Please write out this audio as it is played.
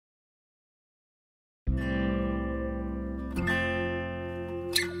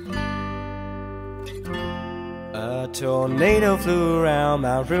A tornado flew around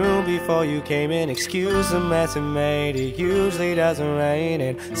my room before you came in. Excuse the mess it made. It usually doesn't rain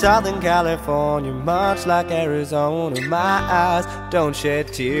in Southern California, much like Arizona. My eyes don't shed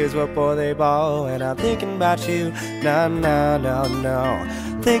tears, but boy they bawl. And I'm thinking about you, no, no, no, no.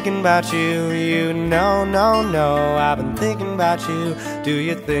 Thinking about you, you know, no, no. I've been thinking about you. Do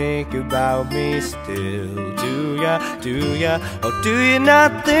you think about me still? Do ya, or do you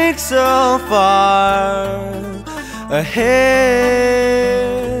not think so far ahead?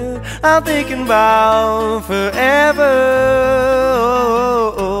 I'm thinking about forever.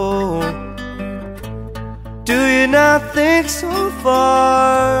 Do you not think so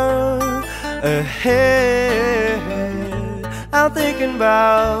far ahead? I'm thinking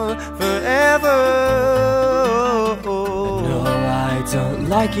about forever. No, I don't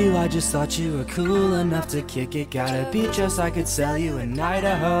like you, I just thought you were cool enough to kick it. Got a beat just I could sell you in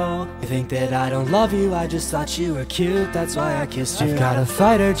Idaho. You think that I don't love you, I just thought you were cute, that's why I kissed you. I've got a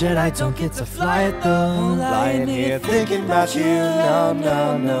fighter jet, I don't get to fly it though. Lying here thinking about you, no,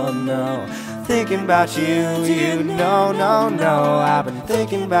 no, no, no. Thinking about you, you know, no, no. I've been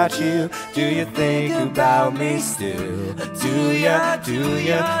thinking about you. Do you think about me still? Do ya,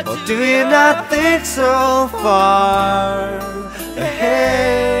 or do you not think so far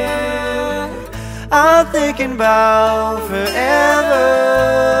ahead? I'm thinking about forever.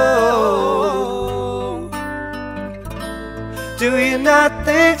 Do you not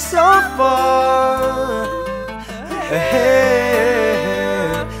think so far ahead?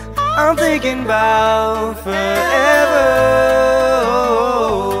 I'm thinking about forever.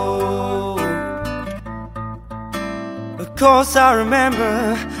 Of course I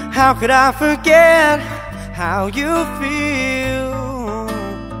remember, how could I forget how you feel?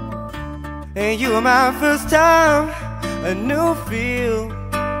 And you were my first time, a new feel.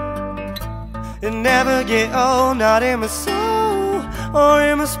 It never get old, not in my soul or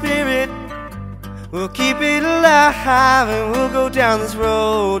in my spirit. We'll keep it alive and we'll go down this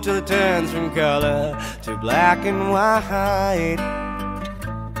road till it turns from color to black and white.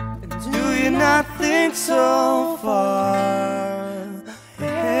 And do you not think so far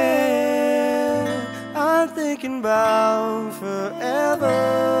ahead? I'm thinking about forever.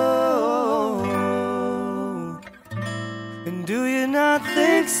 And do you not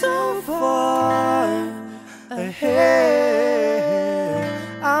think so far ahead?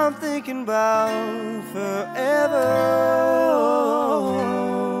 I'm thinking about forever.